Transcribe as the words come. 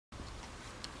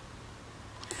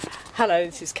Hello,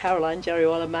 this is Caroline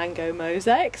Jerrywalla Mango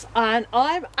Mosaics, and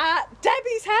I'm at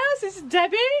Debbie's house. This is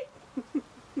Debbie.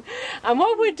 And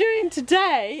what we're doing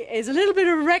today is a little bit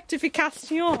of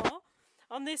rectification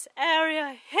on this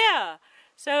area here.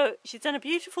 So she's done a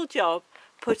beautiful job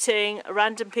putting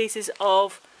random pieces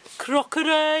of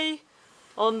crockery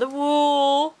on the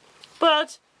wall.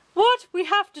 But what we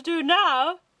have to do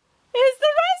now is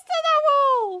the rest of the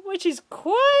wall, which is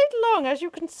quite long, as you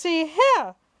can see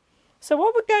here. So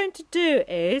what we're going to do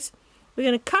is we're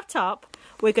going to cut up,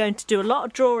 we're going to do a lot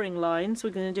of drawing lines, we're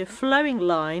going to do a flowing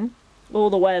line all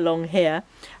the way along here,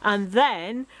 and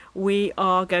then we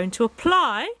are going to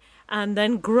apply and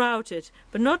then grout it.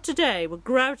 But not today, we'll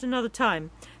grout another time.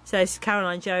 So this is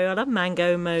Caroline Jerrywalla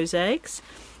Mango Mosaics.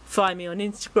 Find me on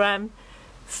Instagram,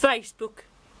 Facebook,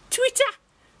 Twitter.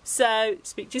 So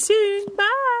speak to you soon,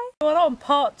 bye! We're on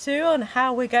part 2 on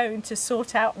how we're going to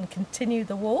sort out and continue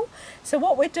the wall. So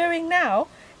what we're doing now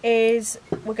is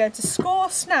we're going to score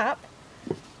snap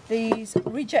these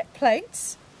reject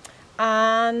plates,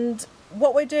 and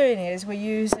what we're doing is we're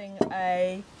using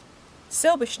a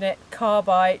Silberschnitt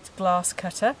Carbide glass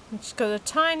cutter, which has got a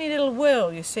tiny little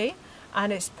wheel, you see,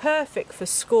 and it's perfect for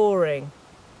scoring.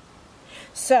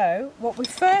 So what we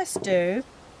first do,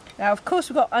 now of course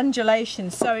we've got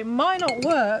undulations, so it might not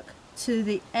work to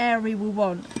the area we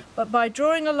want, but by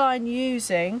drawing a line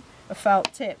using a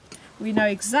felt tip, we know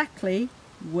exactly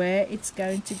where it's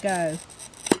going to go.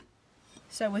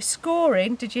 So we're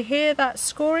scoring. Did you hear that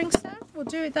scoring sound? We'll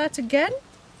do that again.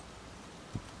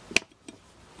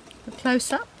 A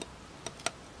close up.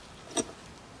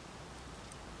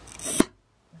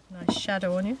 Nice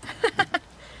shadow on you.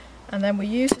 And then we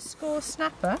use a score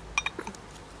snapper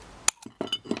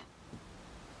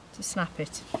to snap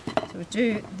it. So we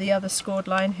do the other scored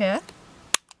line here,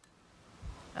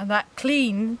 and that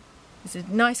clean is a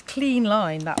nice clean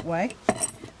line that way.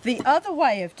 The other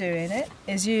way of doing it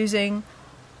is using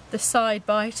the side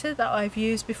biter that I've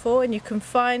used before, and you can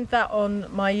find that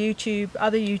on my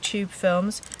other YouTube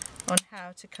films on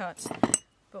how to cut,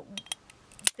 but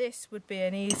this would be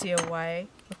an easier way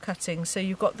of cutting. So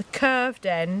you've got the curved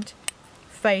end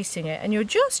facing it, and you're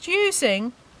just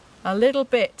using a little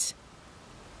bit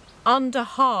under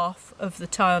half of the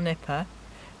tile nipper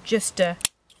just to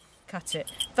cut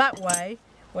it. That way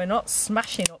we're not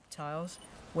smashing up tiles,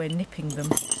 we're nipping them.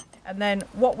 And then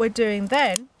what we're doing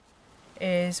then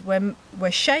is we're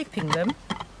shaping them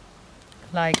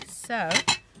like so,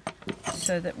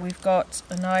 so that we've got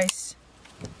a nice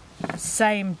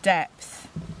same depth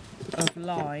of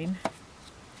line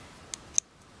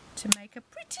to make a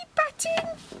pretty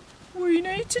pattern. We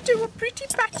need to do a pretty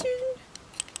pattern.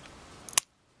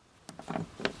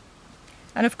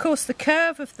 And of course the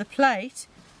curve of the plate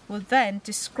will then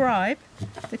describe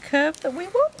the curve that we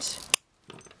want.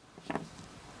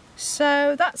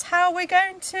 So that's how we're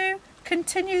going to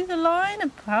continue the line,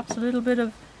 and perhaps a little bit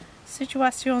of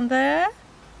situation there.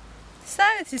 So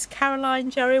this is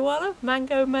Caroline Jerrywalla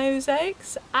Mango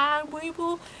Mosaics, and we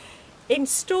will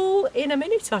install in a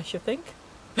minute, I should think.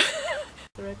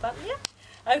 The red button, yeah.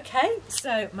 Okay,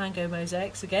 so Mango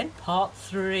Mosaics again, part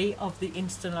 3 of the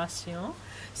installation.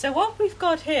 So what we've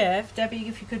got here, Debbie,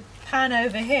 if you could pan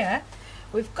over here,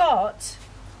 we could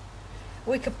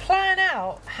plan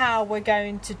out how we're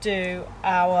going to do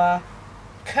our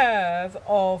curve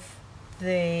of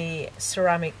the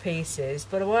ceramic pieces,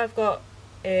 but what I've got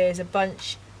is a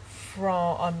bunch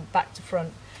from back to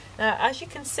front. Now as you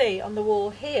can see on the wall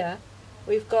here,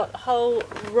 we've got a whole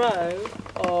row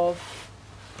of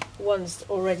ones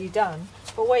already done,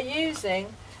 but we're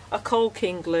using a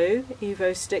caulking glue,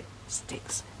 Evo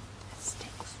sticks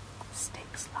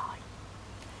line.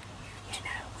 You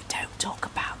know, we don't talk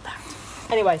about that.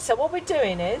 Anyway, so what we're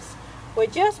doing is we're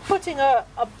just putting a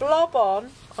blob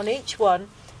on each one.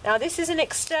 Now this is an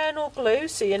external glue,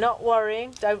 so you're not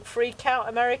worrying. Don't freak out,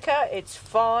 America. It's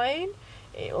fine.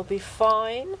 It will be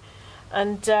fine.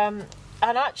 And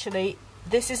actually,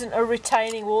 this isn't a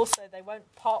retaining wall, so they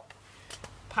won't pop,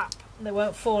 and they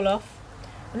won't fall off.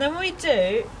 And then what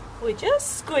we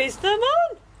just squeeze them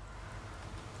on.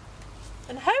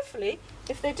 And hopefully,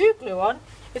 if they do glue on,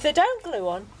 if they don't glue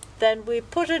on, then we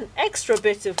put an extra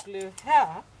bit of glue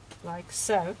here, like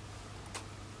so.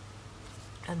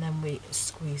 And then we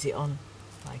squeeze it on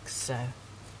like so.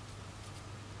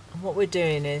 And what we're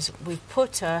doing is we've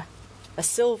put a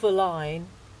silver line,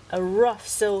 a rough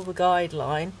silver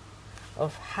guideline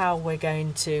of how we're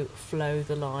going to flow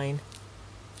the line.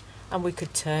 And we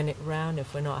could turn it round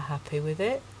if we're not happy with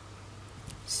it,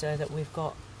 so that we've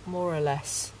got more or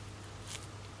less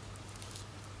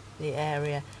the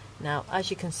area. Now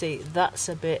as you can see, that's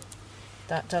a bit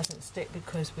that doesn't stick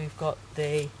because we've got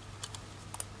the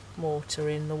mortar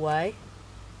in the way.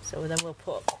 So then we'll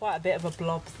put quite a bit of a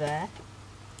blob there.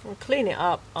 We'll clean it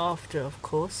up after, of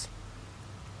course.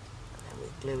 And then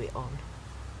we'll glue it on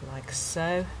like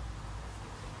so.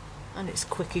 And it's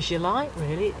quick as you like,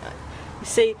 really. You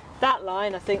see that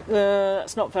line, I think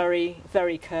that's not very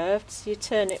curved, so you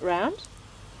turn it round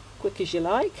quick as you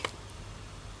like,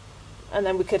 and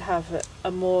then we could have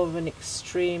a more of an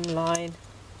extreme line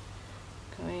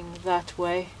going that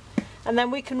way, and then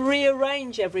we can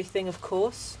rearrange everything, of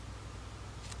course,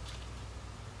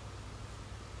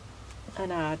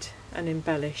 and add and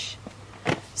embellish.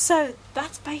 So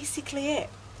that's basically it.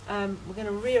 We're going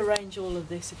to rearrange all of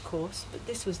this, of course, but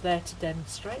this was there to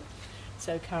demonstrate.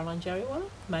 So Caroline Jerrywaller,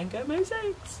 Mango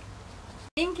Mosaics.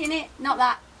 Pink in it, not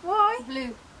that. Why?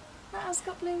 Blue. That has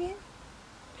got blue in.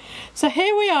 So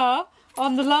here we are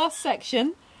on the last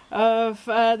section of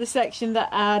the section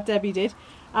that Debbie did,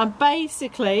 and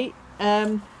basically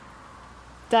Danielle,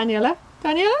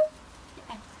 Danielle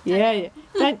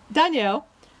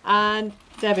and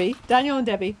Debbie,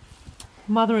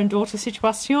 mother and daughter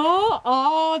situation,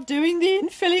 are doing the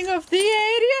infilling of the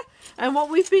area, and what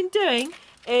we've been doing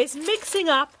is mixing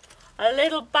up a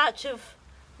little batch of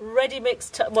mixing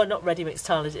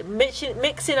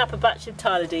up a batch of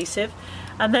tile adhesive,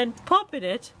 and then popping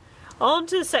it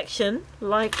onto the section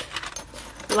like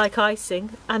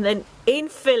icing, and then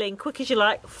infilling quick as you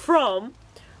like from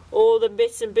all the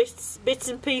bits and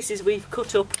pieces we've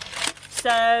cut up.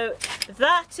 So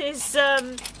that is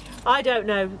I don't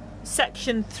know,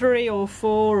 section 3 or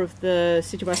 4 of the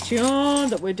situation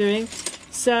that we're doing.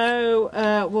 So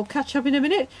we'll catch up in a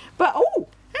minute. But oh,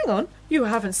 hang on, you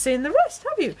haven't seen the rest,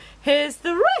 have you? Here's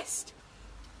the rest.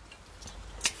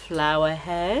 Flower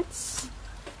heads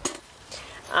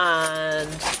and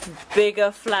bigger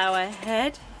flower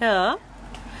head here,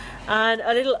 and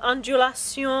a little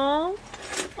undulation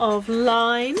of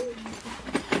line,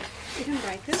 You can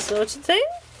break it. sort of thing,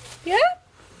 yeah.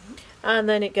 And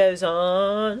then it goes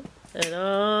on and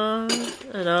on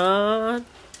and on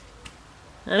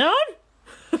and on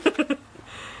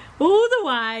all the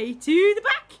way to the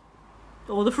back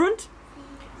or the front.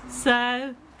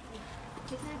 So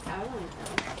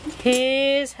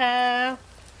here's how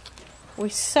we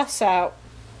suss out.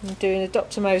 I'm doing a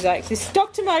Dr Mosaic. This is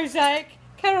Dr Mosaic,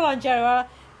 Caroline Jerrywaller,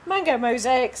 Mango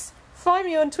Mosaics. Find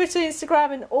me on Twitter,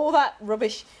 Instagram and all that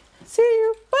rubbish. See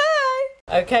you, bye!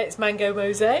 Okay, it's Mango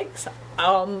Mosaics.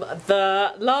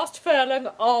 The last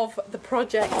furlong of the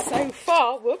project so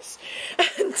far, whoops.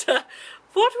 And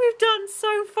what we've done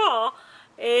so far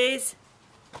is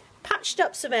patched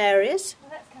up some areas,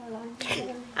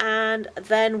 and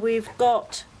then we've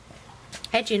got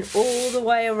edging all the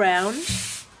way around,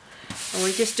 and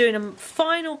we're just doing a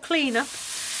final clean-up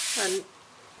and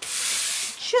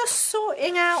just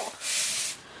sorting out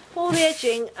all the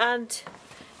edging, and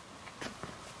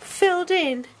filled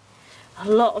in a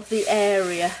lot of the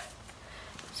area.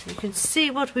 So you can see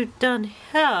what we've done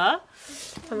here,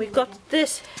 and we've got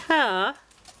this here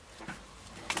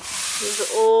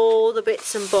with all the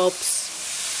bits and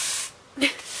bobs.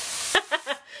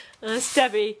 That's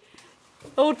Debbie,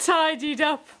 all tidied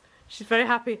up. She's very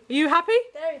happy. Are you happy?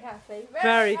 Very happy.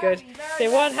 Very good. They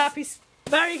want happy,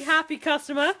 very happy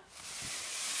customer.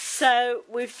 So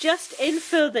we've just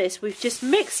infilled this. We've just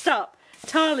mixed up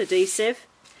tile adhesive,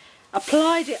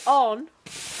 applied it on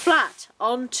flat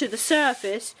onto the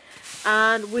surface,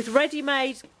 and with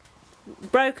ready-made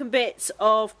broken bits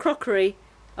of crockery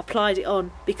applied it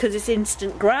on, because it's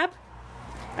instant grab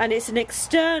and it's an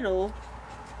external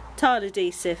tile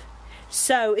adhesive,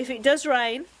 so if it does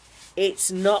rain it's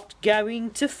not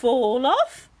going to fall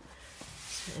off.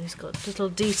 So it's got a little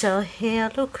detail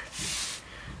here, look,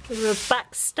 a little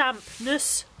back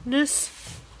stampness.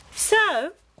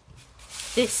 So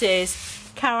this is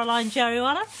Caroline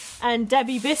Jerrywaller and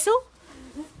Debbie Bissell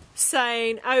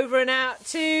saying over and out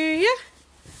to you,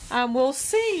 and we'll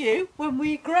see you when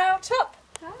we grout up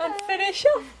and finish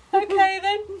off. Okay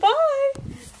then, bye.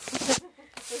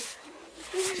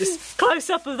 Just close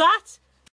up of that.